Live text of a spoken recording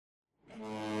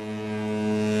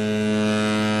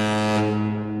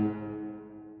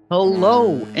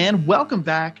Hello, and welcome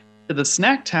back to the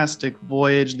Snacktastic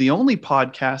Voyage, the only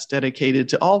podcast dedicated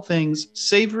to all things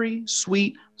savory,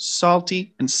 sweet,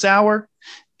 salty, and sour.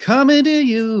 Coming to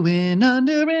you in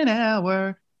under an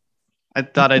hour. I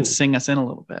thought I'd sing us in a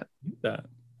little bit.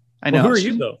 I know. Well, who are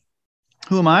you, though?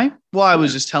 Who am I? Well, I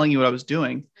was just telling you what I was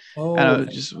doing. Oh, and I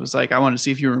just was like, I wanted to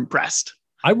see if you were impressed.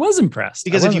 I was impressed.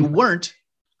 Because if you weren't,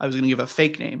 I was going to give a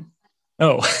fake name.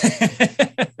 Oh.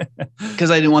 Because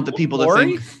I didn't want the people to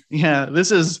think, yeah,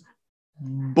 this is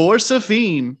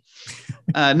Borsafine.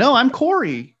 No, I'm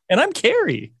Corey. And I'm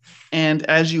Carrie. And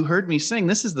as you heard me sing,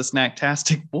 this is the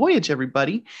Snacktastic Voyage,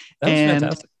 everybody. That's and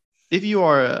fantastic. If you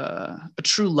are a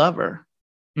true lover,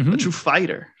 a true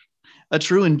fighter, a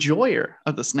true enjoyer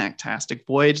of the Snacktastic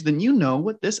Voyage, then you know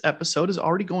what this episode is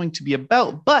already going to be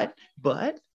about. But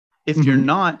if you're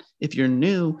not, if you're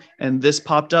new and this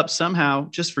popped up somehow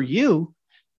just for you,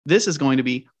 this is going to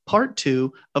be part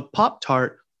 2 of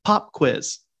Pop-Tart Pop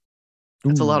Quiz.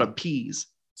 That's a lot of P's.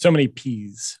 So many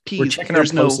P's. We're checking our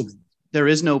posts. There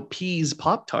is no peas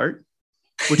Pop-Tart,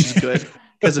 which is good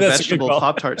because a vegetable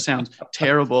Pop-Tart sounds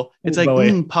terrible. It's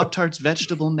like Pop-Tart's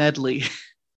vegetable medley.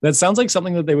 That sounds like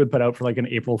something that they would put out for like an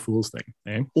April Fool's thing.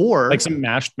 Eh? Or like some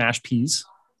mashed peas.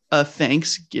 A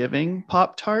Thanksgiving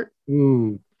Pop-Tart.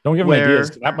 Ooh, don't give them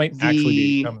ideas. That might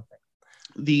actually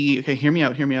be okay, hear me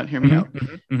out.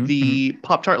 The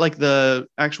Pop-Tart, like the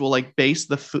actual like base,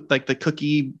 the food, like the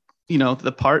cookie,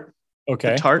 the part.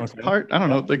 Okay. The tart part. I don't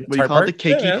know. Like what do you call it? The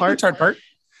cakey part. The tart part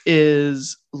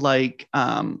is like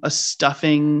a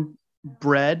stuffing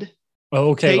bread.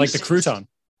 Oh, okay. Taste. Like the crouton.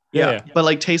 Yeah. But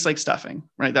like tastes like stuffing,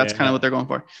 right? That's kind of what they're going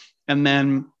for. And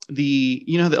then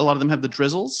a lot of them have the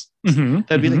drizzles.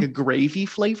 That'd be like a gravy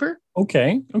flavor.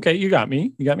 Okay. You got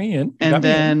me. In. And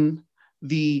then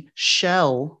the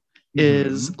shell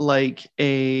is like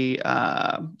you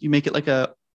make it like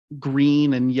a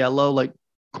green and yellow, like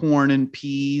corn and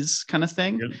peas kind of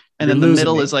thing. And then the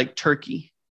middle is like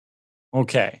turkey.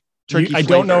 Okay. Turkey I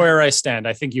don't know where I stand.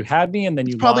 I think you had me and then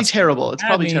you probably lost terrible. Me. It's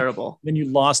probably terrible. Then you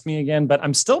lost me again, but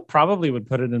I'm still probably would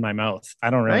put it in my mouth. I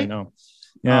don't really know.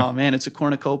 Yeah. Oh man, it's a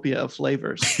cornucopia of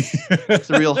flavors. It's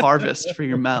a real harvest for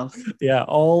your mouth. Yeah,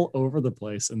 all over the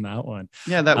place in that one.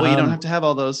 Yeah, that way you don't have to have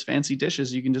all those fancy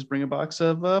dishes. You can just bring a box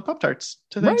of Pop-Tarts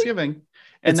to Thanksgiving. Right.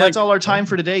 And that's all our time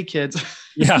for today, kids.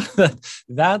 Yeah,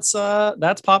 that's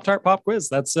Pop-Tart Pop Quiz.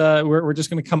 That's we're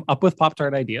just going to come up with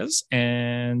Pop-Tart ideas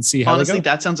and see how. Honestly,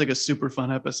 that sounds like a super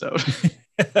fun episode.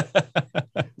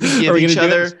 We give each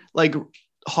other like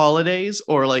holidays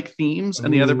or like themes,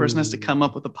 and the other person has to come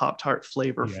up with a Pop-Tart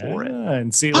flavor for it.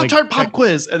 And see Pop-Tart Pop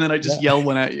Quiz, and then I just yell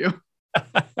one at you.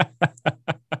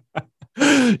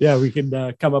 Yeah, we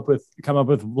can come up with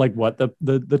like what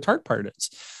the tart part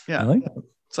is. Yeah, I like that.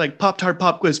 It's like Pop-Tart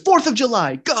Pop Quiz, 4th of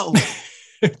July, go.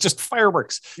 Just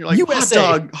fireworks. You're like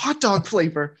USA. hot dog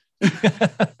flavor.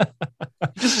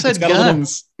 Just said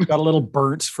guns. Got a little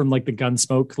burnt from like the gun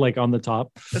smoke, like on the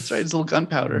top. That's right. It's a little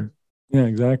gunpowder. Yeah,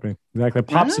 exactly. It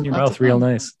pops in your mouth real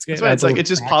nice. That's right. It's like, it's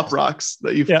just Pop Rocks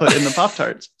that you've put in the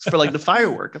Pop-Tarts for like the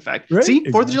firework effect. Right? See,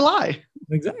 4th of July.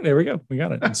 Exactly. There we go. We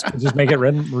got it. Just make it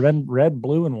red,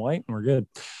 blue, and white, and we're good.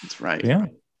 That's right. Yeah.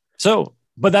 So,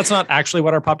 but that's not actually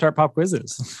what our Pop-Tart Pop Quiz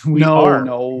is. We are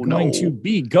going to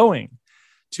be going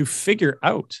to figure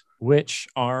out which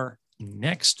our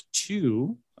next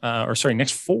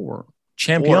 4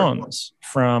 champions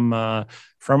from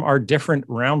our different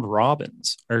round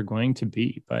robins are going to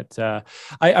be. But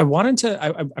I wanted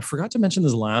to, I forgot to mention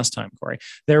this last time, Corey.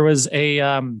 There was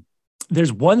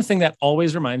there's one thing that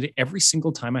always reminds me every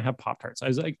single time I have Pop-Tarts.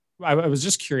 I was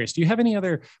just curious. Do you have any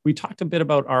other, we talked a bit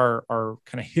about our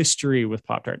kind of history with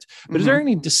Pop-Tarts, but is there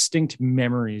any distinct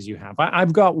memories you have?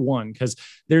 I've got one, because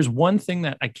there's one thing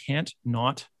that I can't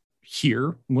not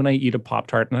hear when I eat a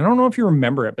Pop-Tart. And I don't know if you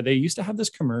remember it, but they used to have this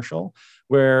commercial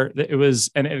where it was,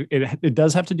 and it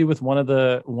does have to do with one of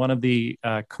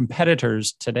the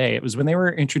competitors today. It was when they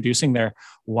were introducing their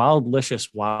Wildlicious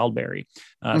Wildberry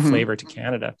flavor to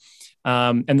Canada.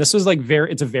 And this was like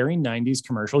it's a very 90s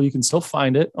commercial. You can still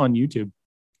find it on YouTube,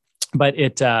 but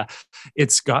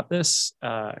it's got this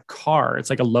car. It's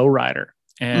like a lowrider.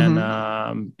 And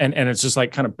it's just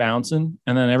like kind of bouncing,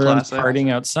 and then everyone's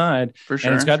partying outside. For sure.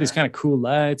 And it's got these kind of cool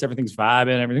lights. Everything's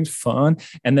vibing. Everything's fun.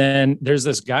 And then there's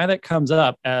this guy that comes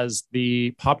up as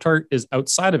the Pop-Tart is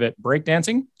outside of it,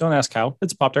 breakdancing. Don't ask how.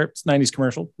 It's a Pop-Tart. It's a 90s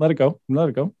commercial. Let it go.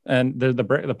 And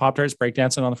the Pop-Tart's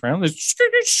breakdancing on the front.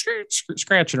 They're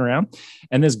scratching around.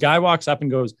 And this guy walks up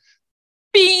and goes,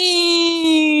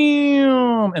 Beam,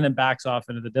 and then backs off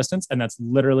into the distance. And that's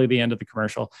literally the end of the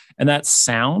commercial. And that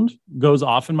sound goes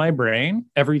off in my brain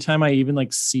every time I even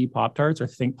like see Pop-Tarts or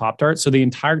think Pop-Tarts. So the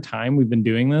entire time we've been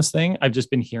doing this thing, I've just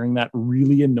been hearing that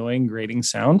really annoying grating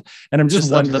sound. And I'm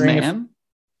just wondering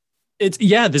if it's,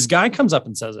 this guy comes up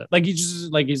and says it. Like, he's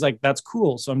like, that's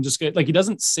cool. So I'm just gonna, like, he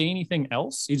doesn't say anything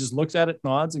else. He just looks at it,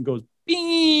 nods, and goes,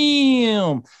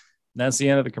 beam. That's the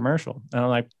end of the commercial. And I'm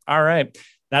like, all right.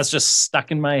 That's just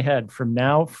stuck in my head from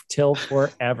now till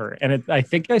forever. And I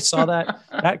think I saw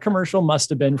that commercial must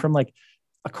have been from like,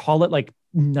 I call it like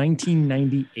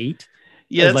 1998.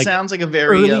 Yeah, it like sounds like a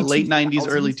very late 90s,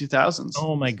 early 2000s.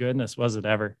 Oh my goodness, was it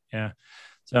ever? Yeah.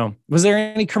 So was there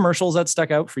any commercials that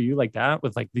stuck out for you like that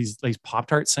with like these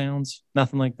Pop-Tart sounds?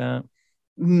 Nothing like that?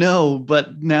 No,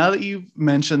 but now that you've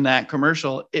mentioned that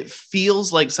commercial, it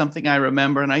feels like something I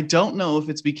remember. And I don't know if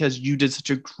it's because you did such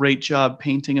a great job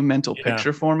painting a mental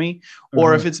picture for me,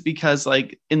 or if it's because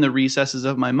like in the recesses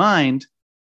of my mind,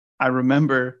 I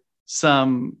remember is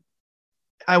it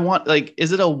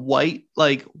a white,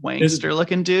 like wankster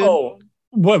looking dude? Oh,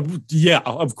 well, yeah,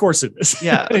 of course it is.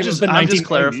 Yeah. I'm just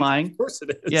clarifying. Of course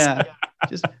it is. Yeah.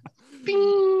 Just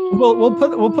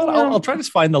I'll try to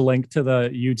find the link to the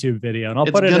YouTube video, and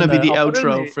it's gonna be the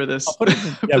outro for this.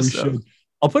 Yeah, we should.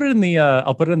 I'll put it in the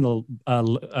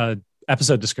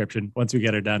episode description once we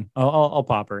get her done. I'll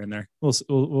pop her in there.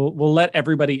 We'll let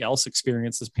everybody else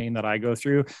experience this pain that I go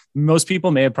through. Most people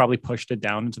may have probably pushed it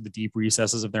down into the deep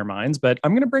recesses of their minds, but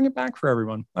I'm going to bring it back for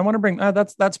everyone. I want to bring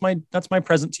that's my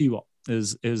present to you all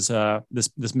is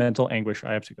this mental anguish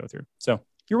I have to go through. So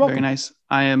you're welcome. Very nice.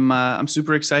 I'm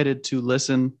super excited to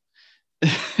listen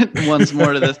once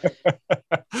more to this.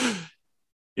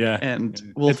 Yeah,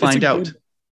 and we'll find out.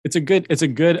 It's a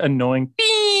good annoying.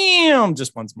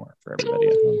 Just once more for everybody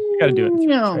at home. You got to do it.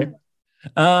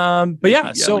 Right? But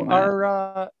yeah, so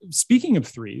our speaking of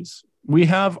threes, we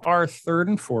have our third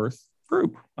and fourth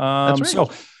group. That's right. So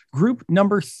group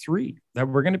number 3 that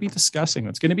we're going to be discussing,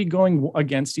 that's going to be going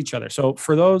against each other. So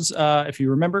for those, if you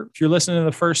remember, if you're listening to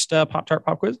the first Pop-Tart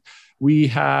Pop Quiz, we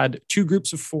had 2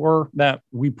 groups of 4 that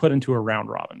we put into a round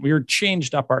robin. We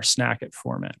changed up our snack it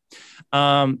format.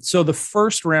 So the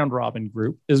first round robin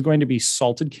group is going to be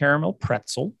salted caramel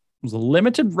pretzel. It was a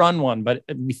limited run one, but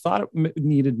we thought it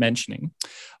needed mentioning.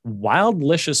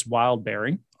 Wildlicious Wild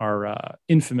Berry, our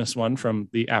infamous one from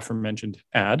the aforementioned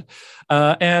ad,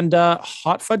 and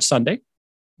Hot Fudge Sundae,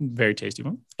 very tasty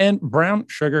one, and Brown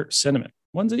Sugar Cinnamon,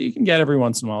 ones that you can get every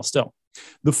once in a while still.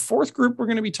 The fourth group we're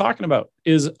going to be talking about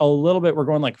is a little bit,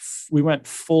 we went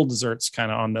full desserts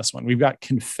kind of on this one. We've got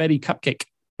confetti cupcake.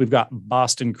 We've got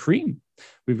Boston cream.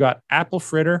 We've got apple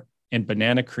fritter and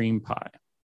banana cream pie.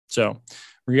 So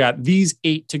we got these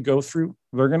 8 to go through.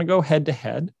 We're going to go head to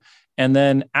head. And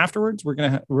then afterwards,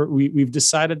 we've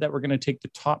decided that we're going to take the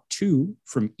top 2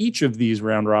 from each of these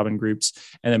round robin groups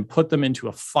and then put them into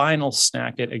a final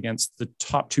snack it against the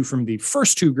top 2 from the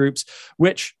first 2 groups,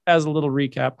 which, as a little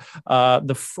recap,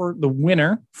 the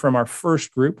winner from our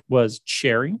first group was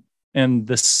cherry, and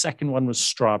the second one was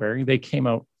strawberry. They came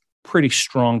out pretty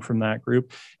strong from that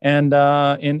group. And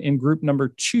in group number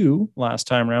 2 last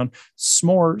time around,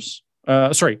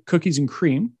 cookies and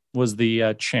cream was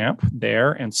the champ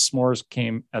there, and s'mores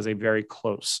came as a very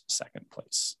close second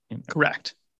place.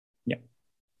 Correct. Yeah.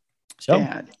 So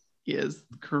that is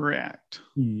correct.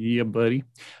 Yeah, buddy.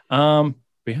 But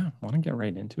yeah, want to get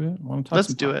right into it. Want to talk?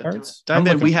 Let's do it. Dive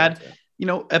in. We had,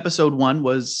 episode 1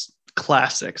 was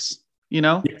classics.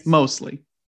 Yes. Mostly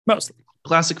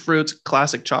classic fruits,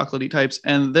 classic chocolatey types,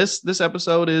 and this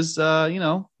episode is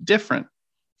different.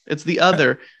 It's the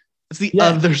other. It's the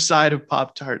other side of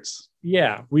Pop-Tarts.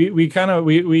 Yeah, we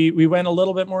went a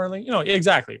little bit more like,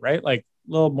 exactly, right? Like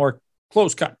a little more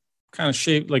close cut kind of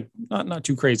shape, like not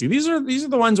too crazy. These are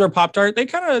the ones where Pop-Tart, they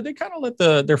kind of let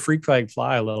their freak flag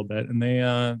fly a little bit, and they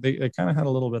kind of had a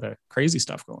little bit of crazy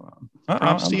stuff going on.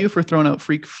 Props to you for throwing out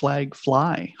freak flag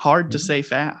fly. Hard to say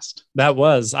fast. That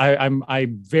was I'm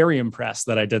very impressed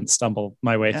that I didn't stumble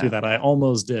my way through that. I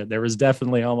almost did. There was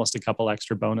definitely almost a couple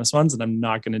extra bonus ones, and I'm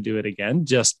not going to do it again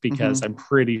just because I'm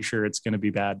pretty sure it's going to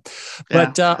be bad.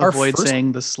 But avoid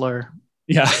saying the slur.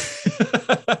 Yeah.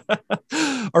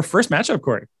 Our first matchup,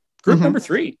 Corey. Group number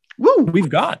 3. Woo! We've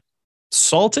got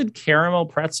salted caramel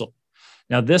pretzel.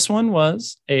 Now, this one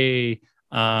was a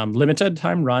limited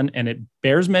time run, and it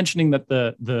bears mentioning that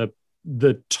the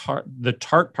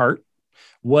tart part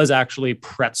was actually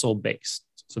pretzel based.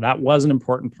 So that was an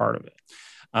important part of it.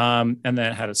 And then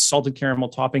it had a salted caramel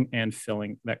topping and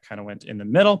filling that kind of went in the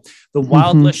middle. The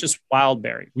Wildlicious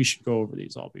Wildberry. We should go over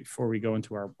these all before we go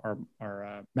into our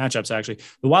matchups. Actually,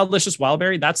 the Wildlicious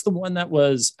Wildberry. That's the one that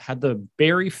had the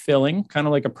berry filling, kind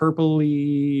of like a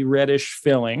purpley reddish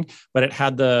filling, but it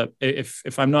had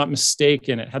if I'm not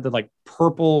mistaken, it had the like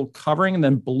purple covering and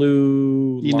then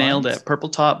blue. You nailed it. Purple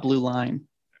top, blue line.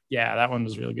 Yeah, that one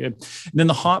was really good. And then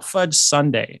the Hot Fudge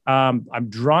Sundae. I'm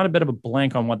drawing a bit of a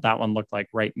blank on what that one looked like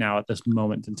right now at this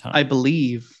moment in time. I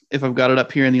believe, if I've got it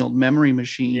up here in the old memory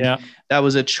machine, that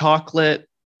was a chocolate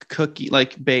cookie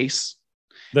like base.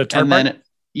 The tart part?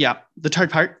 The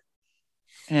tart part.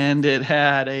 And it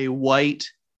had a white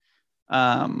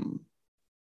icing.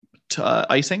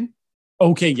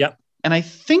 Okay, yep. And I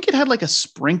think it had like a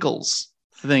sprinkles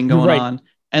thing going on.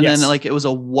 And then like it was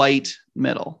a white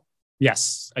middle.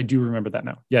 Yes, I do remember that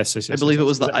now. Yes. I believe it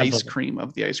was the ice cream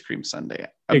of the ice cream sundae,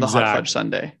 of the Hot Fudge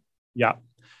Sundae. Yeah.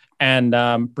 And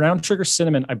brown sugar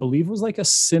cinnamon, I believe was like a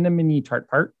cinnamony tart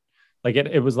part. Like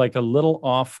it was like a little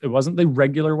off. It wasn't the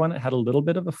regular one. It had a little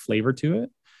bit of a flavor to it.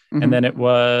 Mm-hmm. And then it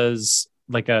was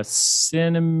like a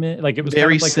cinnamon, like it was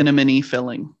very kind of like cinnamony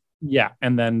filling. Yeah.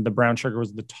 And then the brown sugar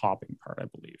was the topping part, I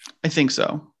believe. I think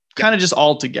so. Kind of just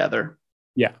all together.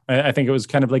 Yeah, I think it was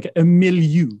kind of like a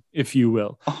milieu, if you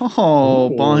will. Oh,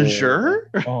 bonjour.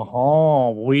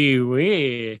 Oh,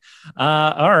 oui.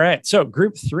 All right. So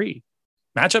group 3,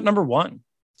 matchup number 1,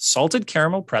 salted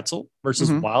caramel pretzel versus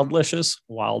Wildlicious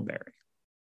Wildberry.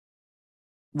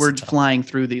 We're flying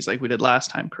through these like we did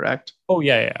last time, correct? Oh,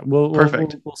 yeah.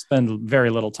 Perfect. We'll spend very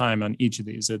little time on each of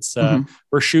these. It's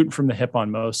we're shooting from the hip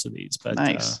on most of these, but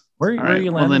nice. Where are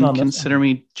you landing on consider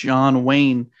me John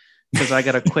Wayne. Because I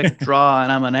got a quick draw and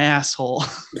I'm an asshole.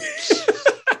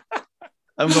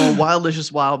 I'm going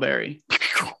Wildlicious Wildberry.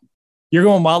 You're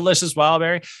going Wildlicious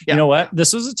Wildberry. Yeah. You know what?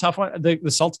 This was a tough one.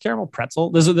 The salted caramel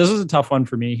pretzel. This is a tough one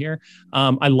for me here.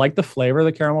 I like the flavor of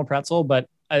the caramel pretzel, but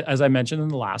as I mentioned in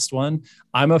the last one,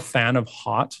 I'm a fan of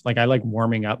hot. Like I like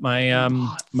warming up my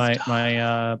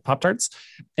my Pop-Tarts,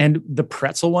 and the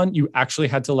pretzel one you actually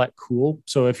had to let cool.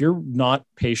 So if you're not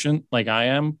patient like I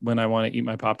am when I want to eat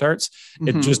my Pop-Tarts,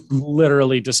 it just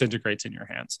literally disintegrates in your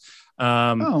hands.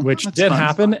 Which did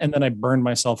happen, and then I burned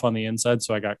myself on the inside,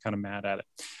 so I got kind of mad at it.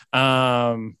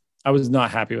 I was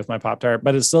not happy with my Pop-Tart,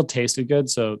 but it still tasted good,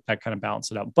 so that kind of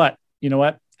balanced it out. But you know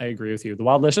what? I agree with you. The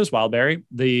Wildlicious Wildberry,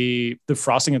 the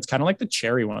frosting, it's kind of like the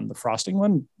cherry one. The frosting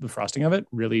of it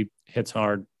really hits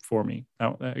hard for me.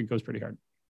 It goes pretty hard.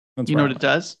 You know what it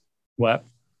does? What?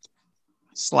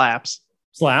 Slaps.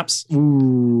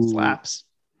 Ooh. Slaps.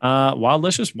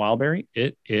 Wildlicious Wildberry,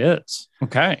 it is.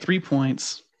 Okay. 3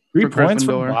 points. 3 points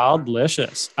for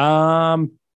Wildlicious.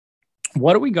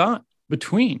 What do we got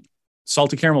between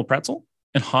salted caramel pretzel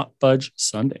and Hot Fudge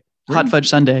Sundae? Hot Fudge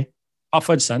Sundae. Hot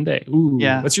Fudge Sundae. Ooh.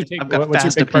 Yeah. What's your take? I've got what's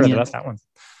your big part of that one?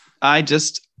 I'm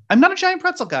not a giant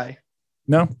pretzel guy.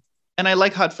 No. And I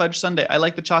like Hot Fudge Sundae. I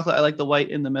like the chocolate. I like the white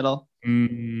in the middle.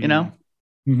 You know?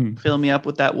 Fill me up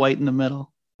with that white in the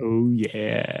middle. Oh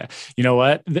yeah. You know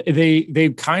what?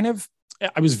 They kind of,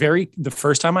 the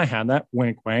first time I had that,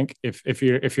 wink,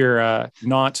 if you're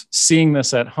not seeing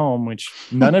this at home, which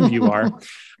none of you are,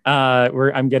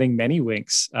 I'm getting many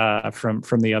winks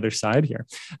from the other side here.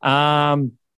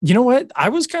 You know what? I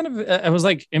was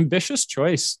like ambitious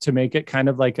choice to make it kind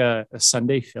of like a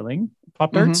Sunday filling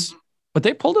Pop-Tarts, but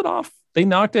they pulled it off. They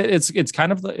knocked it. It's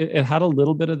kind of it had a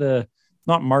little bit of the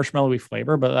not marshmallowy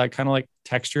flavor, but that kind of like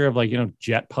texture of like,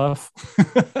 Jet Puff.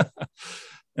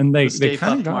 And they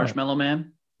kind of got Marshmallow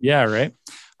Man. Yeah, right.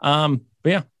 But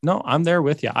yeah, no, I'm there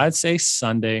with you. I'd say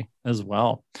Sundae as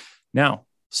well. Now,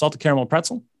 salted caramel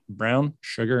pretzel, brown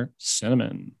sugar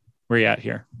cinnamon. Where you at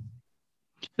here?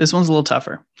 This one's a little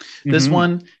tougher. This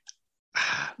one,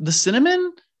 the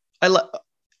cinnamon,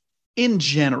 in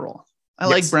general, I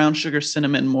like brown sugar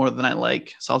cinnamon more than I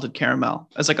like salted caramel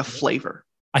as like a flavor.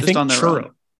 I think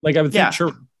churro. Like I would think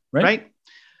churro, right?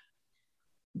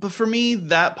 But for me,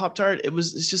 that Pop-Tart,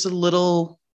 it's just a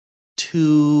little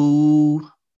too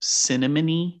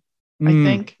cinnamony, I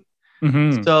think.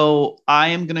 So I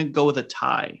am going to go with a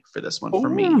tie for this one for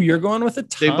me. You're going with a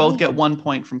tie? They both get 1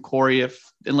 point from Corey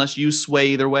unless you sway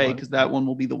either way, because that one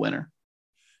will be the winner.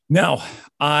 No,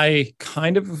 I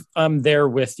kind of am there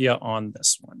with you on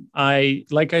this one.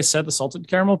 Like I said, the salted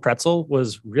caramel pretzel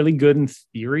was really good in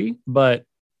theory, but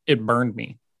it burned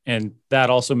me. And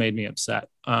that also made me upset.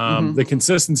 The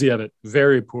consistency of it,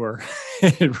 very poor.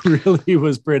 It really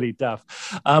was pretty tough.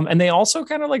 And they also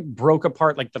kind of like broke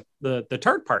apart, like the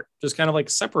tart part just kind of like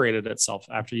separated itself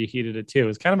after you heated it too.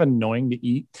 It's kind of annoying to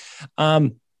eat.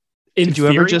 Did you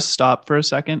ever just stop for a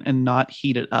second and not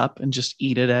heat it up and just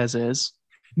eat it as is?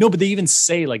 No, but they even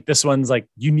say like this one's like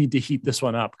you need to heat this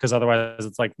one up because otherwise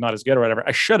it's like not as good or whatever.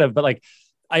 I should have, but like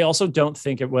I also don't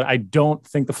think it would. I don't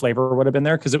think the flavor would have been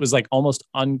there because it was like almost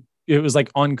it was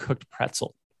like uncooked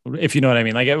pretzel, if you know what I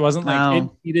mean. Like it wasn't like it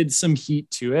needed some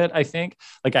heat to it. I think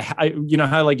like I you know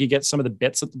how like you get some of the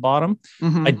bits at the bottom.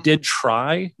 Mm-hmm. I did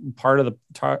try part of the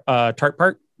tart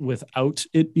part without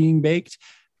it being baked.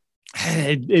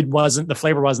 It wasn't, the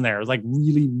flavor wasn't there. It was like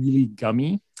really, really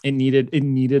gummy. It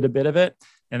needed a bit of it.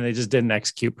 And they just didn't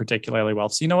execute particularly well.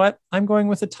 So you know what? I'm going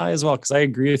with a tie as well because I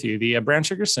agree with you. The brown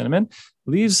sugar cinnamon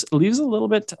leaves a little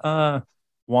bit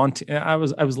wanting. I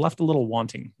was left a little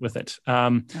wanting with it.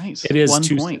 Nice. It is 1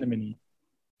 too cinnamony.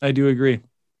 I do agree.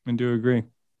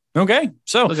 Okay,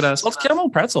 so look at us. Salted caramel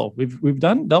pretzel. We've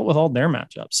dealt with all their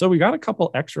matchups. So we got a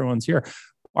couple extra ones here.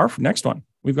 Our next one,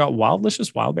 we've got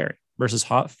Wildlicious Wildberry versus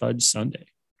Hot Fudge Sundae.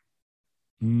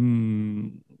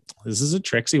 This is a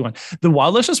tricksy one. The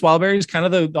Wildlicious Wildberry is kind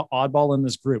of the oddball in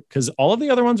this group because all of the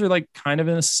other ones are like kind of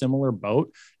in a similar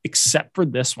boat, except for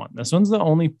this one. This one's the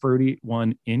only fruity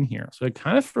one in here. So it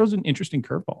kind of throws an interesting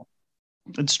curveball.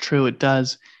 It's true. It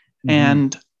does.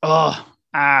 And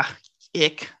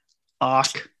ick. I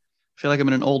feel like I'm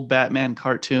in an old Batman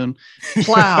cartoon.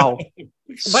 Plow.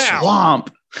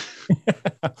 Swamp.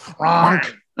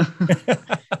 Ronk.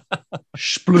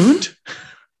 Splunt.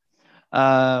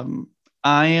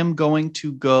 I am going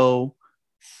to go.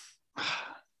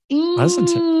 That's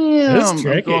tricky.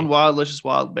 I'm going Wildlicious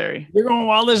Wildberry. You're going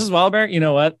Wildlicious Wildberry. You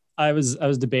know what? I was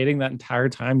debating that entire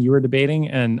time you were debating,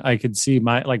 and I could see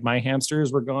my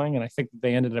hamsters were going, and I think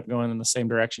they ended up going in the same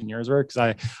direction yours were because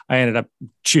I ended up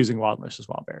choosing Wildlicious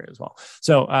Wildberry as well.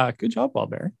 So good job,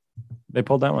 Wildberry. They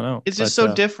pulled that one out. It's just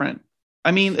so different.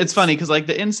 I mean, it's funny because like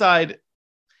the inside,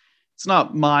 it's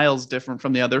not miles different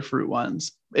from the other fruit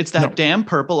ones. It's that damn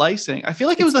purple icing. I feel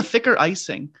like it was a thicker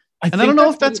icing. I don't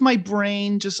know if that's my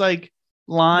brain just like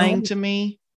lying to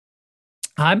me.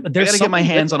 I got to get my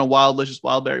hands on a Wildlicious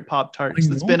Wildberry Pop-Tart because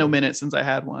it's been a minute since I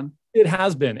had one. It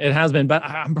has been. But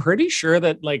I'm pretty sure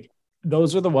that like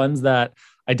those are the ones that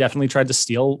I definitely tried to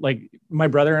steal. Like my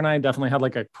brother and I definitely had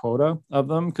like a quota of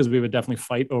them because we would definitely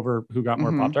fight over who got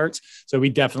more Pop-Tarts. So we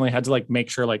definitely had to like make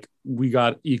sure like we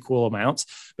got equal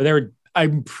amounts. But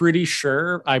I'm pretty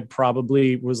sure I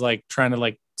probably was like trying to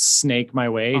like snake my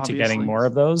way to getting more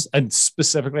of those. And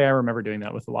specifically, I remember doing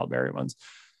that with the Wildberry ones.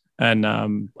 And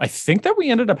I think that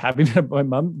we ended up having my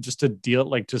mom just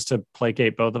to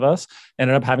placate both of us,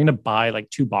 ended up having to buy like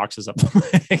 2 boxes of them.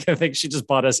 I think she just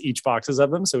bought us each boxes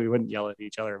of them so we wouldn't yell at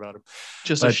each other about them.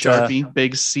 Just a Sharpie,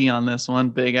 big C on this one,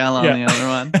 big L on the other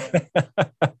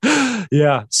one.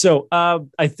 Yeah. So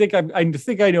I think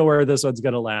I know where this one's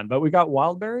going to land, but we got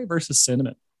Wildberry versus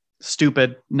cinnamon.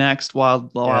 Stupid. Next,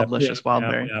 Wildlicious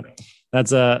Wildberry. Yeah.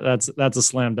 That's a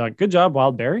slam dunk. Good job,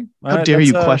 Wildberry. How dare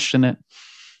you question it?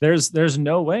 There's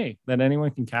no way that anyone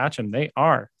can catch them. They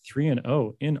are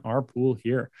 3-0 in our pool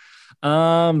here.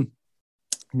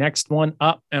 Next one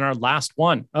up and our last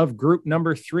one of group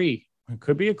number 3. It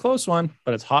could be a close one,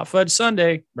 but it's Hot Fudge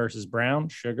Sundae versus Brown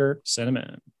Sugar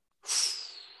Cinnamon.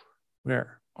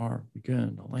 Where are we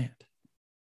going to land?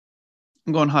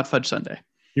 I'm going Hot Fudge Sundae.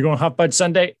 You're going Hot Fudge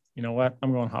Sundae? You know what?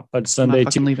 I'm going Hot Fudge Sundae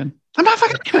too. Leaving. I'm not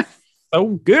fucking leaving. So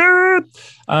good.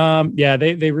 Yeah,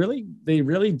 they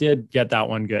really did get that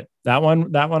one good. That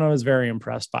one I was very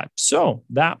impressed by. So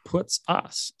that puts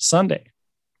us Sunday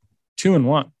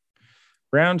 2-1.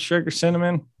 Brown Sugar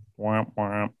Cinnamon. Womp,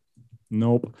 womp.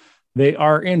 Nope. They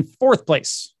are in 4th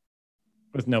place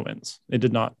with no wins. They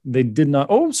did not.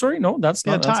 Oh, sorry. No, that's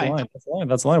not. That's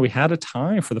a lie. We had a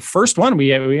tie for the first one.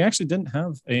 We actually didn't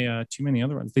have too many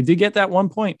other ones. They did get that 1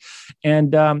 point,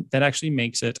 and that actually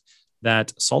makes it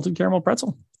that salted caramel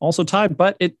pretzel also tied,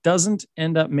 but it doesn't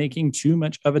end up making too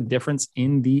much of a difference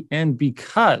in the end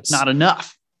because not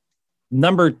enough.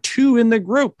 Number 2 in the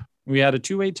group, we had a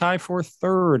 2-way tie for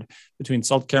 3rd between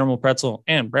salted caramel pretzel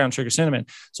and brown sugar cinnamon.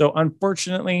 So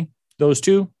unfortunately, those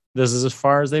two, this is as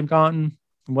far as they've gotten.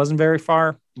 It wasn't very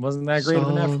far. It wasn't that great of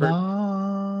an effort.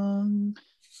 Long.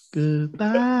 Goodbye.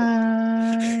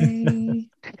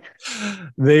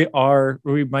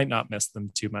 We might not miss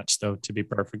them too much though, to be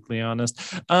perfectly honest.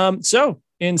 So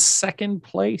in 2nd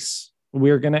place,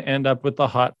 we're going to end up with the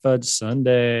Hot Fudge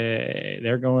Sundae.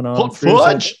 They're going on. Hot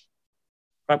fudge.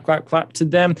 Clap, clap, clap to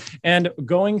them. And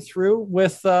going through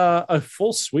with a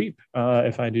full sweep,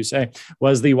 if I do say,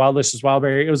 was the Wildlicious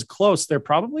Wildberry. It was close. There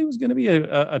probably was going to be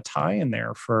a tie in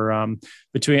there for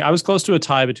between. I was close to a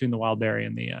tie between the Wildberry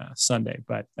and the Sundae,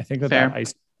 but I think that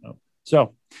ice.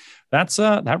 So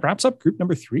that wraps up group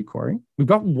number 3, Corey. We've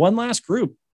got one last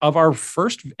group of our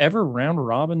first ever round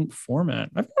robin format.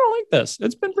 I kind of like this.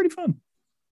 It's been pretty fun.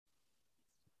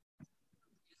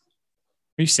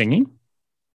 you singing?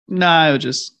 No, I was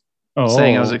just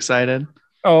saying I was excited.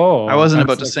 Oh, I wasn't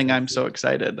about to sing. I'm so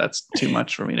excited. That's too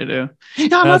much for me to do.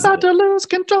 I'm about to lose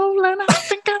control, and I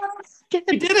think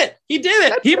he did it. He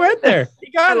did it. He went there.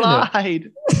 He got it. I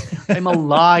lied. I'm a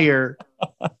liar.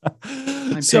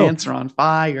 My pants are on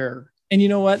fire. And you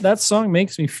know what? That song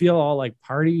makes me feel all like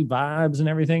party vibes and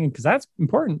everything, because that's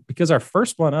important. Because our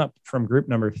first one up from group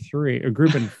number 3, or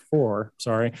group in 4,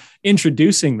 sorry,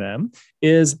 introducing them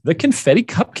is the Confetti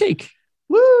Cupcake.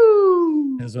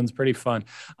 Woo! This one's pretty fun.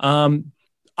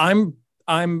 I'm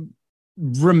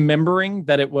remembering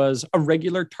that it was a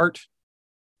regular tart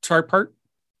part,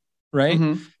 right?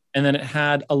 Mm-hmm. And then it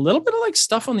had a little bit of like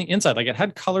stuff on the inside. Like it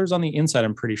had colors on the inside,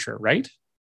 I'm pretty sure, right?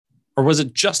 Or was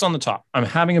it just on the top? I'm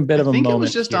having a bit of a moment. I think it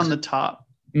was just on the top.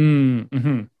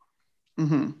 Mm-hmm.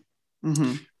 Mm-hmm.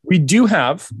 Mm-hmm. We do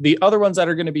have the other ones that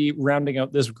are going to be rounding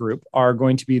out this group are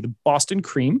going to be the Boston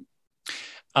Cream,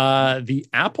 the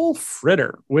Apple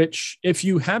Fritter, which if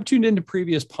you have tuned into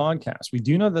previous podcasts, we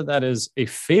do know that that is a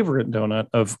favorite donut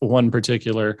of one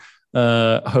particular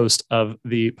host of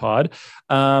the pod.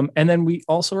 And then we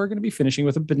also are going to be finishing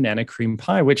with a banana cream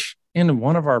pie, which in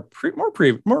one of our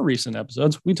more recent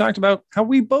episodes, we talked about how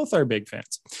we both are big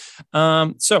fans.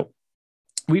 So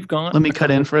we've got... Let me cut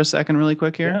in for a second really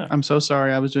quick here. Yeah. I'm so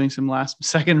sorry. I was doing some last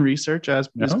second research as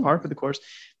part of the course.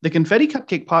 The Confetti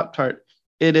Cupcake Pop-Tart,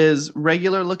 it is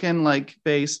regular looking like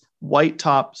base, white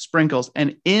top, sprinkles.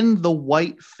 And in the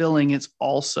white filling, it's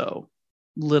also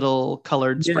little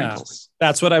colored sprinkles.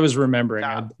 That's what I was remembering.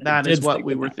 That is what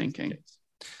we were thinking.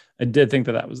 I did think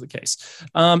that was the case.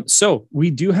 So we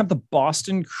do have the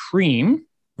Boston Cream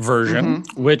version,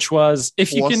 which was,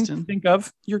 if you can think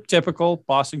of your typical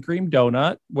Boston cream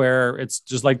donut, where it's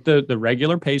just like the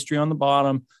regular pastry on the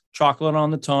bottom, chocolate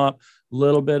on the top,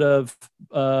 little bit of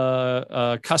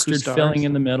custard filling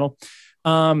in the middle.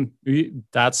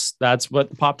 That's what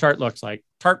the Pop-Tart looks like.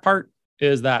 Tart part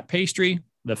is that pastry,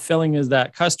 the filling is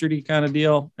that custardy kind of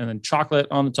deal, and then chocolate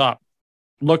on the top.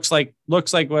 Looks like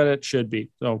what it should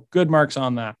be. So good marks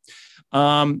on that.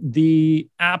 The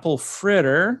Apple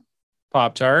Fritter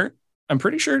Pop-Tart, I'm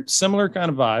pretty sure similar kind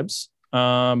of vibes,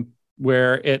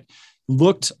 where it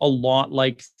looked a lot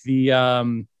like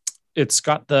it's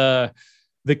got the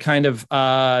kind of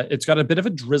it's got a bit of a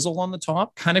drizzle on the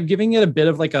top, kind of giving it a bit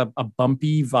of like a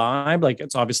bumpy vibe. Like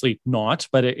it's obviously not,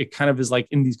 but it kind of is like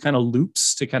in these kind of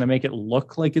loops to kind of make it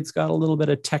look like it's got a little bit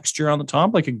of texture on the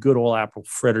top, like a good old apple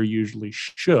fritter usually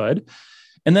should.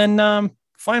 And then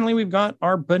finally, we've got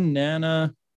our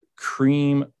banana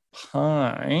cream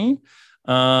pie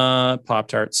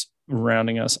Pop-Tarts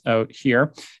rounding us out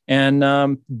here.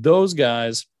 And those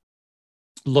guys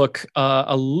look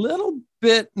a little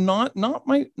bit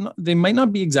they might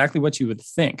not be exactly what you would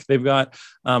think. They've got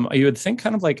you would think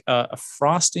kind of like a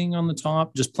frosting on the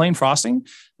top, just plain frosting,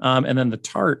 and then the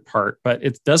tart part, but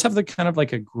it does have the kind of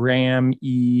like a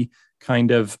graham-y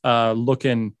kind of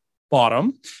looking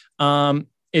bottom.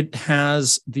 It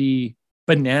has the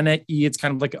banana-y, it's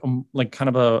kind of like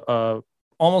kind of a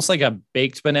almost like a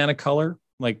baked banana color,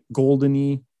 like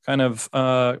golden-y kind of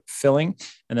filling,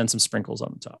 and then some sprinkles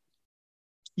on the top.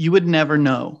 You would never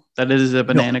know that it is a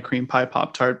banana cream pie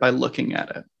Pop-Tart by looking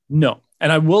at it. No.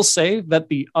 And I will say that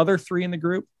the other 3 in the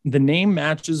group, the name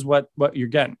matches what you're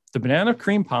getting. The banana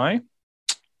cream pie,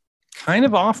 kind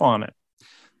of off on it.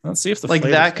 Let's see if the like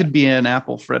that could be an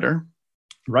apple fritter.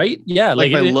 Right? Yeah.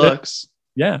 Like by looks.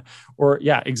 Yeah. Or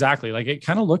yeah, exactly. Like it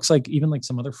kind of looks like even like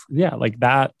some other, like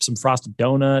that, some frosted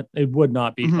donut. It would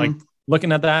not be like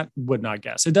looking at that, would not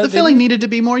guess. It does. The filling needed to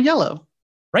be more yellow.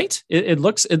 Right.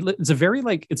 It's a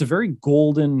very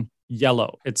golden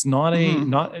yellow. It's not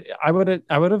I would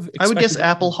guess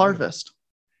Apple Harvest.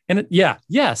 And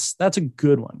yes, that's a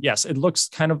good one. Yes. It looks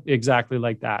kind of exactly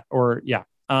like that. Or yeah.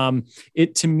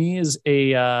 It to me is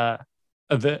what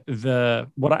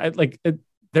I like.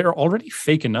 They're already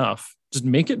fake enough. Just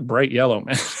make it bright yellow,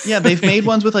 man. Yeah. They've made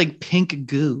ones with like pink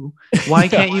goo. Why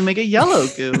can't you make a yellow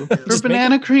goo for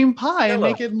banana cream pie and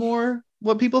make it more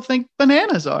what people think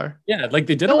bananas are? Yeah, like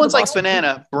they did. No one's like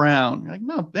banana brown. You're like,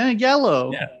 no, banana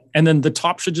yellow. Yeah, and then the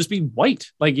top should just be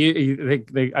white. Like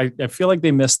I feel like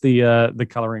they missed the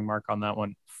coloring mark on that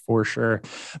one for sure.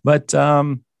 But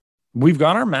we've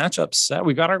got our matchup set.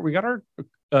 We got our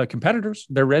competitors.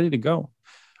 They're ready to go.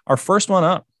 Our first one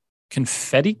up,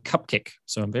 Confetti Cupcake.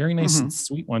 So a very nice and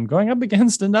sweet one going up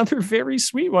against another very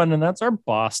sweet one, and that's our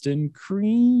Boston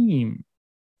Cream.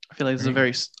 I feel like this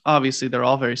is obviously they're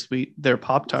all very sweet. They're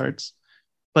Pop-Tarts,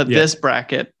 but this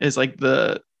bracket is like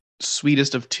the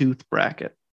sweetest of tooth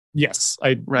bracket. Yes.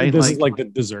 This is like the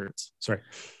desserts. Sorry.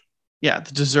 Yeah.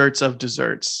 The desserts of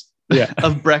desserts. Yeah.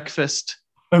 Of breakfast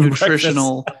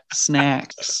nutritional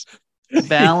snacks,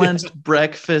 balanced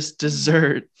breakfast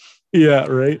dessert. Yeah,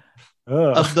 right.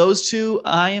 Of those two,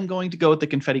 I am going to go with the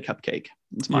confetti cupcake.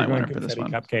 It's my winner for this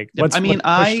one. Cupcake. Yep.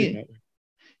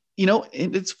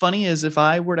 It's funny is if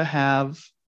I were to have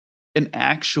an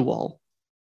actual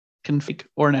confetti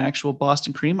or an actual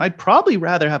Boston cream, I'd probably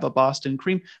rather have a Boston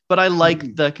cream, but I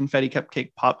like the confetti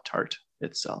cupcake Pop-Tart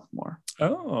itself more.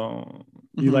 Oh,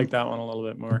 you like that one a little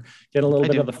bit more. Get a little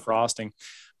bit of the frosting.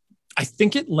 I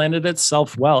think it lended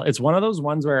itself well. It's one of those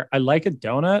ones where I like a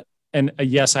donut. And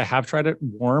yes, I have tried it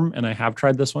warm and I have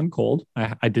tried this one cold.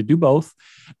 I did do both.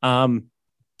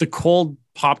 The cold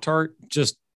Pop-Tart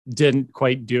just didn't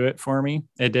quite do it for me.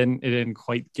 It didn't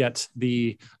quite get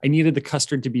I needed the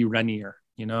custard to be runnier.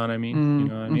 You know what I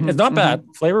mean? It's not bad.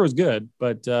 Flavor was good,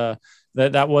 but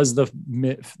that was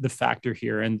the factor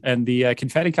here. And the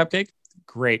confetti cupcake,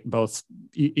 great, both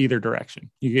either direction.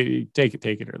 You take it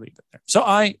or leave it there. So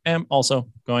I am also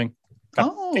going.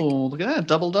 Oh, look at that.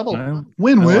 Double.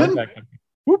 Win-win.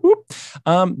 Whoop, whoop.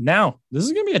 Now, this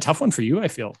is going to be a tough one for you, I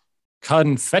feel.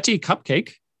 Confetti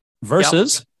cupcake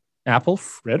versus apple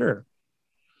fritter.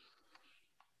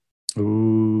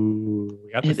 Ooh.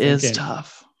 It is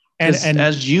tough. And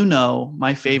as you know,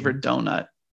 my favorite donut,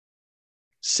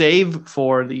 save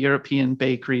for the European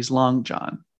Bakeries Long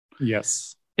John.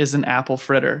 Yes. Is an apple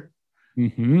fritter.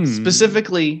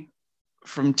 Specifically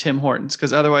from Tim Hortons,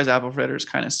 because otherwise apple fritters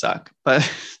kind of suck, but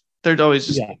they're always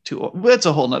just too. It's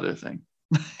a whole nother thing.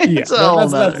 That's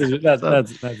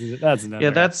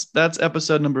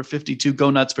episode number 52.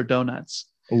 Go nuts for donuts.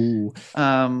 Ooh.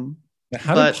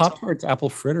 How did Pop-Tarts apple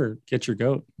fritter get your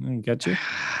goat? Get you?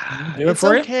 Do it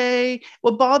for okay.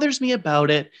 What bothers me about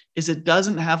it is it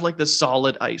doesn't have like the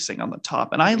solid icing on the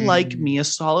top. And I like me a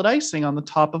solid icing on the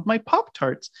top of my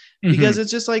Pop-Tarts because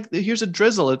it's just like, here's a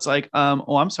drizzle. It's like,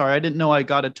 oh, I'm sorry. I didn't know I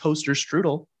got a toaster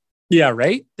strudel. Yeah,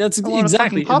 right. That's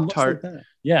exactly Pop-Tart. Like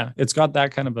yeah, it's got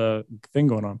that kind of a thing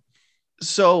going on.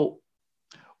 So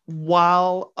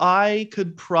while I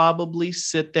could probably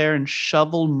sit there and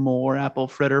shovel more apple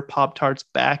fritter Pop-Tarts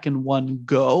back in one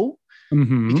go,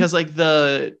 because like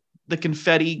the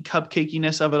confetti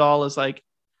cupcakiness of it all is like,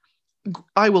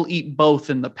 I will eat both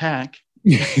in the pack.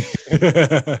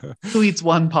 Who eats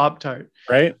one Pop-Tart?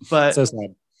 Right. But so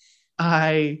sad.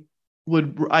 I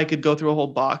could go through a whole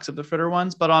box of the fritter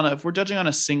ones, but if we're judging on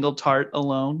a single tart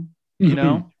alone, you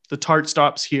know, the tart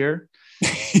stops here.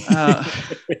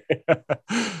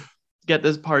 Get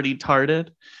this party tarted.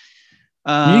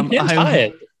 You can tie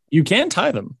it. You can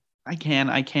tie them. I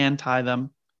can tie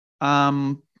them.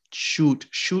 Shoot.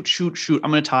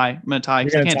 I'm gonna tie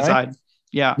because I can't decide.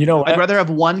 Yeah. You know what? I'd rather have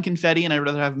one confetti and I'd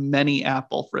rather have many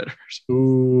apple fritters.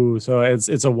 Ooh, so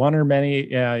it's a one or many.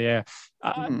 Yeah.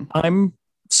 I'm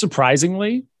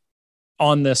surprisingly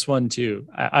on this one too.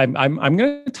 I'm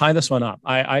gonna tie this one up.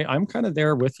 I'm kind of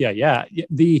there with you. Yeah.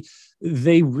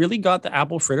 They really got the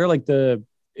apple fritter, like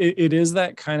it is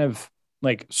that kind of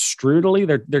like strudely.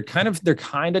 They're kind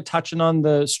of touching on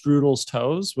the strudel's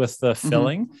toes with the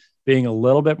filling being a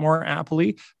little bit more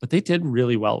appley, but they did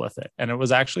really well with it. And it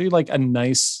was actually like a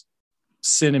nice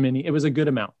cinnamony. It was a good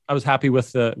amount. I was happy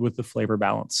with the flavor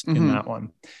balance in that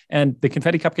one. And the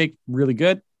confetti cupcake, really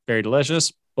good, very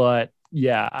delicious. But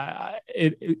yeah,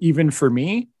 even for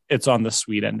me, it's on the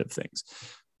sweet end of things.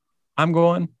 I'm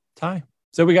going tie.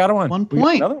 So we got 1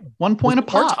 point. 1 point a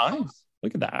pop.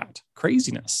 Look at that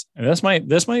craziness. And this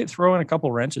might throw in a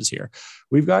couple wrenches here.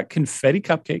 We've got confetti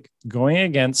cupcake going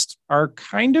against our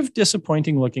kind of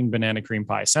disappointing looking banana cream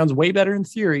pie. Sounds way better in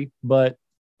theory, but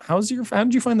how did you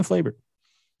find the flavor?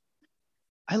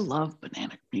 I love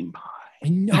banana cream pie. I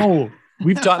know.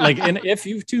 We've done and if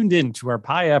you've tuned in to our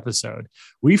pie episode,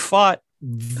 we fought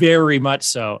very much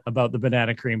so about the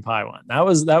banana cream pie one. That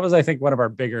was I think one of our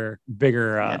bigger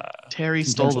Terry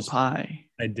stole the pie.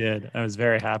 I did. I was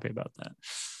very happy about that.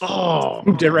 Oh,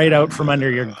 moved it right out from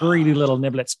under your greedy little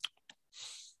niblets.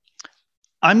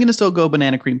 I'm gonna still go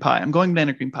banana cream pie. I'm going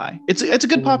banana cream pie. It's a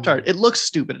good Pop-Tart. It looks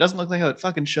stupid. It doesn't look like how it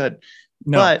fucking should.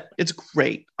 No. But it's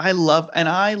great. I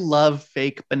love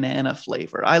fake banana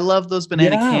flavor. I love those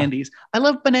banana candies. I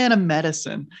love banana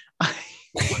medicine. I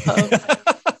love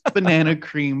banana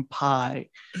cream pie.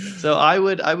 So I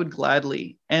would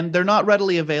gladly, and they're not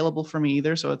readily available for me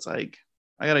either. So it's like,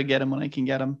 I got to get them when I can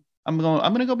get them. I'm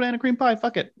going to go banana cream pie.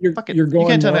 Fuck it. You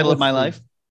can't tell me I live my life.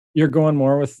 You're going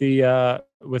more with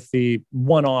the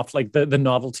one-off, like the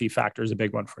novelty factor is a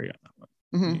big one for you.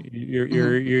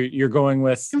 You're going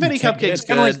with confetti cupcake's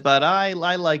good, but I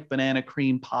like banana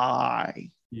cream pie.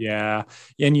 Yeah.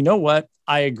 And you know what?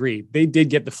 I agree. They did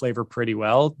get the flavor pretty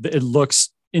well. It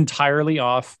looks entirely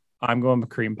off. I'm going with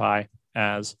cream pie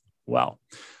as well.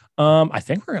 I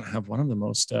think we're going to have one of the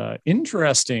most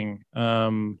interesting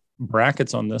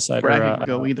brackets on this side. Bracket could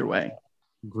go either way.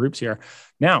 Groups here.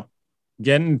 Now,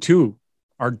 getting to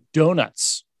our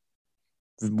donuts.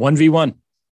 1v1.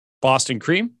 Boston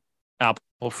cream,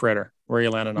 apple fritter. Where are you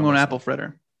landing on? I'm going apple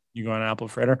fritter. You going apple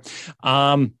fritter?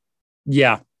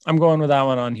 Yeah, I'm going with that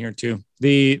one on here too.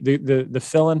 The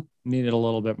filling needed a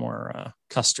little bit more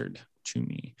custard to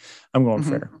me. I'm going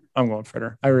fritter. I'm going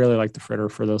fritter. I really like the fritter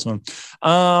for this one.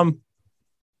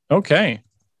 Okay,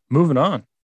 moving on.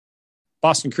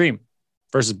 Boston cream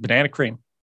versus banana cream.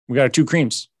 We got our two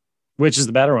creams. Which is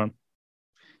the better one?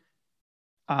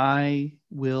 I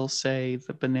will say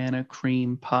the banana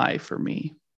cream pie for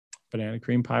me. Banana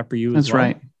cream pie for you. That's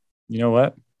right. You know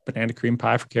what? Banana cream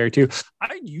pie for Carrie too.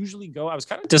 I usually go. I was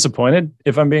kind of disappointed,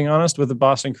 if I'm being honest, with the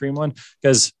Boston cream one,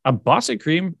 because a Boston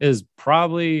cream is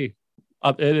probably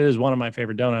up. It is one of my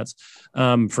favorite donuts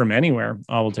from anywhere.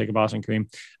 I will take a Boston cream.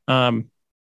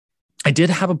 I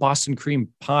did have a Boston cream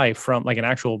pie from like an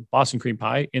actual Boston cream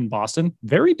pie in Boston.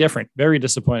 Very different, very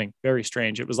disappointing, very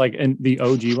strange. It was like in the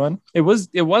OG one. It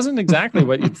wasn't exactly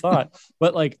what you thought,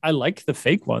 but like I like the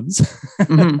fake ones.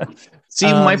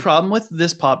 See, my problem with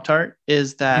this Pop-Tart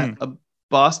is that a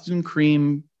Boston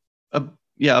cream, a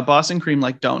Boston cream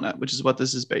like donut, which is what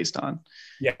this is based on,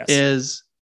 is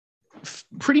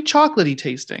pretty chocolatey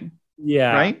tasting.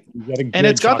 Yeah. Right. And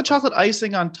it's got the chocolate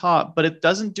icing on top, but it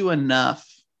doesn't do enough.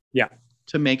 Yeah.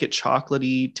 To make it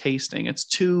chocolatey tasting. It's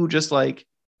too just like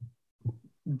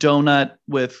donut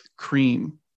with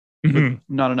cream, with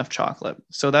not enough chocolate.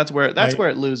 So that's where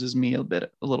it loses me a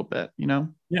little bit, you know?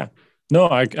 Yeah. No,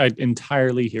 I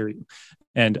entirely hear you.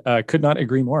 And could not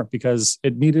agree more, because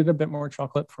it needed a bit more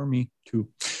chocolate for me too.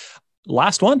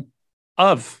 Last one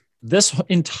of this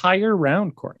entire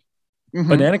round, Corey.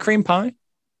 Banana cream pie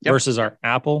versus our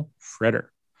apple fritter.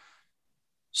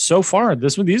 So far,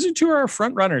 these are two of our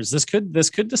front runners. This could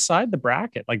decide the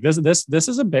bracket. Like this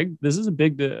is a big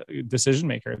decision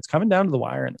maker. It's coming down to the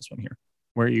wire in this one here.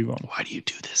 Where are you going? Why do you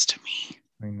do this to me?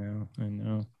 I know.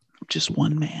 I'm just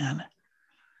one man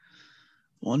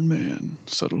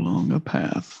set along a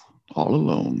path all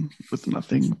alone with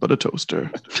nothing but a toaster.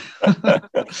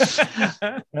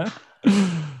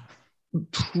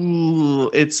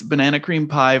 It's banana cream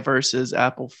pie versus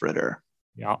apple fritter.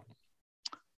 Yeah.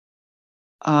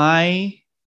 I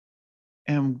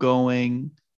am going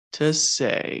to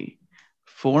say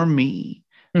for me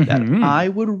that I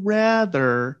would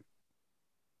rather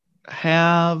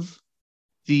have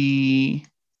the...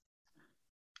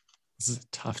 This is a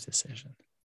tough decision.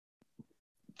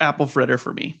 Apple fritter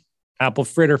for me. Apple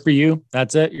fritter for you.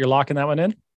 That's it. You're locking that one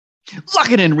in?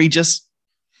 Lock it in, Regis.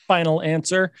 Final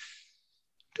answer.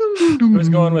 I was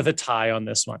going with a tie on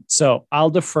this one, so I'll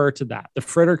defer to that. The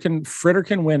fritter can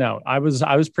win out. I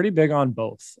was pretty big on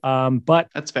both, but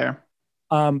that's fair.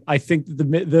 I think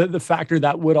the factor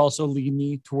that would also lead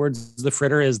me towards the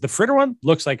fritter is the fritter one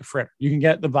looks like a fritter. You can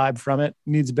get the vibe from it.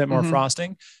 Needs a bit more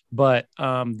frosting, but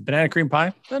banana cream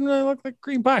pie doesn't really look like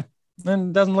cream pie,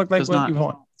 and doesn't look like what you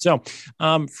want. So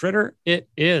fritter it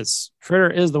is. Fritter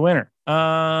is the winner.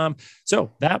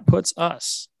 So that puts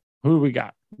us. Who do we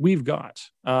got? We've got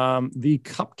the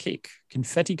cupcake,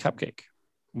 confetti cupcake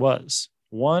was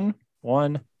 1,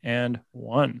 1, and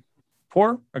 1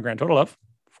 for a grand total of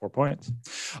 4 points.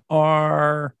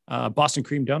 Our Boston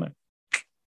cream donut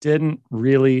didn't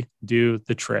really do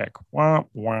the trick. Wah,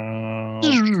 wah.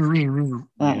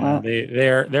 Yeah,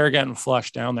 they're getting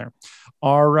flushed down there.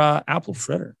 Our apple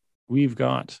fritter, we've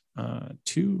got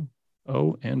 2,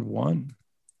 0, and 1.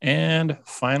 And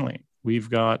finally, we've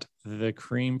got the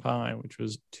cream pie, which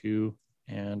was 2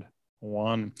 and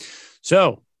 1.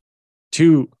 So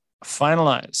to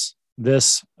finalize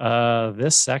this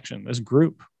section, this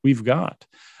group, we've got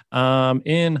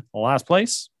in last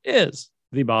place is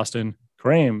the Boston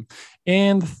cream.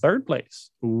 In third place,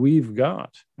 we've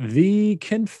got the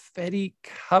confetti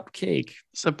cupcake.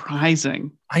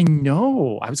 Surprising. I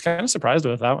know. I was kind of surprised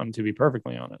with that one, to be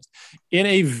perfectly honest. In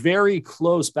a very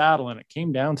close battle, and it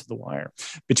came down to the wire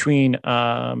between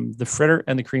the fritter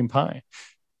and the cream pie.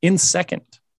 In second,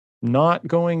 not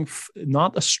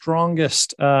the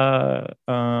strongest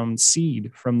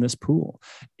seed from this pool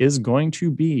is going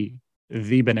to be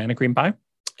the banana cream pie.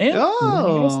 And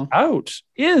out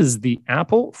is the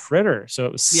apple fritter. So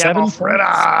it was 7 points.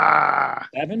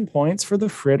 7 points for the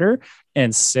fritter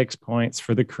and 6 points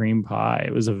for the cream pie.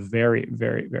 It was a very,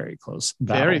 very, very close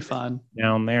battle. Very fun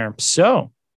down there.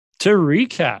 So to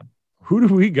recap, who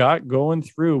do we got going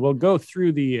through? We'll go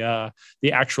through the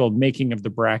actual making of the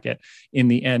bracket in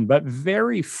the end. But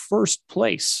very first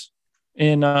place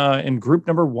in group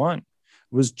number 1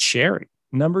 was Cherry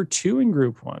Number 2 in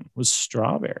group 1 was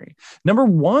strawberry. Number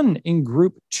 1 in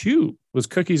group 2 was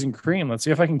cookies and cream. Let's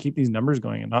see if I can keep these numbers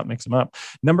going and not mix them up.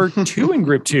 Number 2 in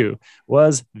group 2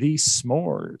 was the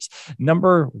s'mores.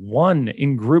 Number 1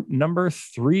 in group number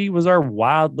 3 was our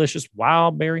Wildlicious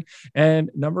Wildberry. And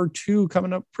number 2,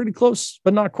 coming up pretty close,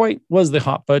 but not quite, was the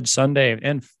hot fudge sundae.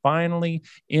 And finally,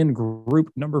 in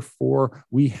group number 4,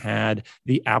 we had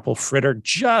the apple fritter,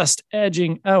 just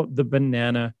edging out the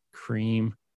banana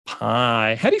cream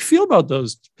pie. How do you feel about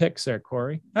those picks there,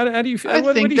 Corey? How do you feel?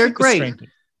 I think they're great.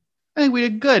 I think we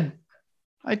did good.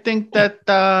 I think that,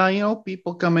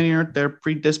 people come in here with their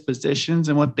predispositions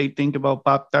and what they think about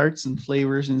Pop-Tarts and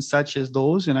flavors and such as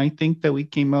those. And I think that we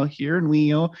came out here and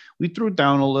we threw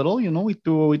down a little, we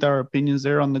threw with our opinions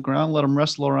there on the ground, let them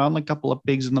wrestle around like a couple of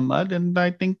pigs in the mud. And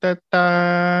I think that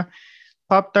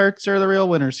Pop-Tarts are the real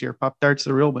winners here. Pop-Tarts are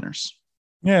the real winners.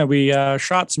 Yeah, we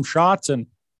shot some shots and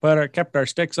kept our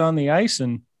sticks on the ice,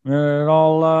 and it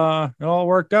all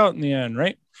worked out in the end,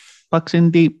 right? Pucks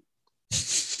in deep.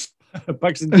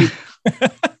 Pucks in deep.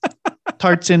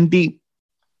 Tarts in deep.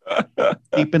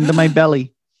 Deep into my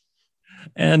belly.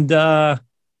 And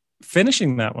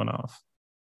finishing that one off,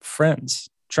 friends,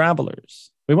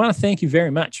 travelers, we want to thank you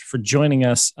very much for joining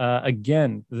us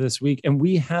again this week. And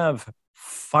we have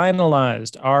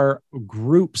finalized our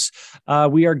groups.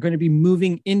 We are going to be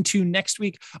moving into next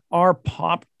week our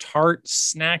Pop-Tart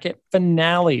Snack It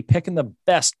finale, picking the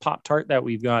best Pop-Tart that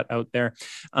we've got out there.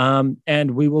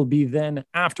 And we will be then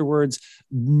afterwards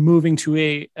moving to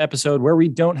a episode where we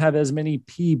don't have as many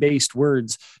P-based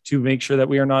words to make sure that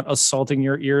we are not assaulting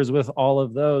your ears with all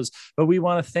of those. But we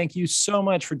want to thank you so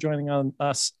much for joining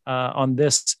us on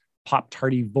this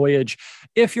Pop-Tarty voyage.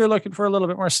 If you're looking for a little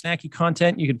bit more snacky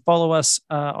content, you can follow us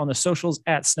on the socials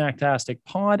at Snacktastic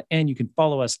Pod, and you can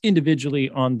follow us individually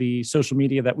on the social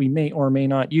media that we may or may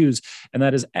not use, and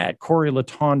that is at Corey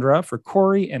Latondra for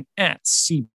Corey and at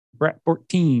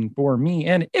Brett14 for me.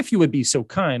 And if you would be so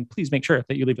kind, please make sure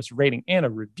that you leave us a rating and a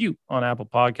review on Apple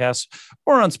Podcasts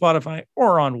or on Spotify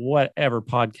or on whatever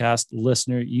podcast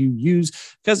listener you use,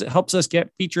 because it helps us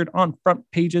get featured on front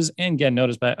pages and get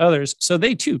noticed by others so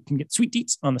they too can get sweet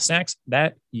deets on the snacks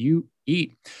that you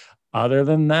eat. Other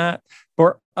than that,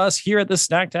 for us here at the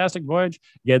Snacktastic Voyage,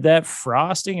 get that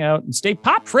frosting out and stay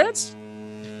pop, friends.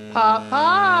 Pop,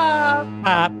 pop.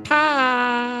 Pop,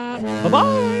 pop.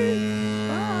 Bye-bye.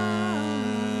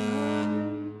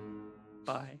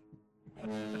 Bye.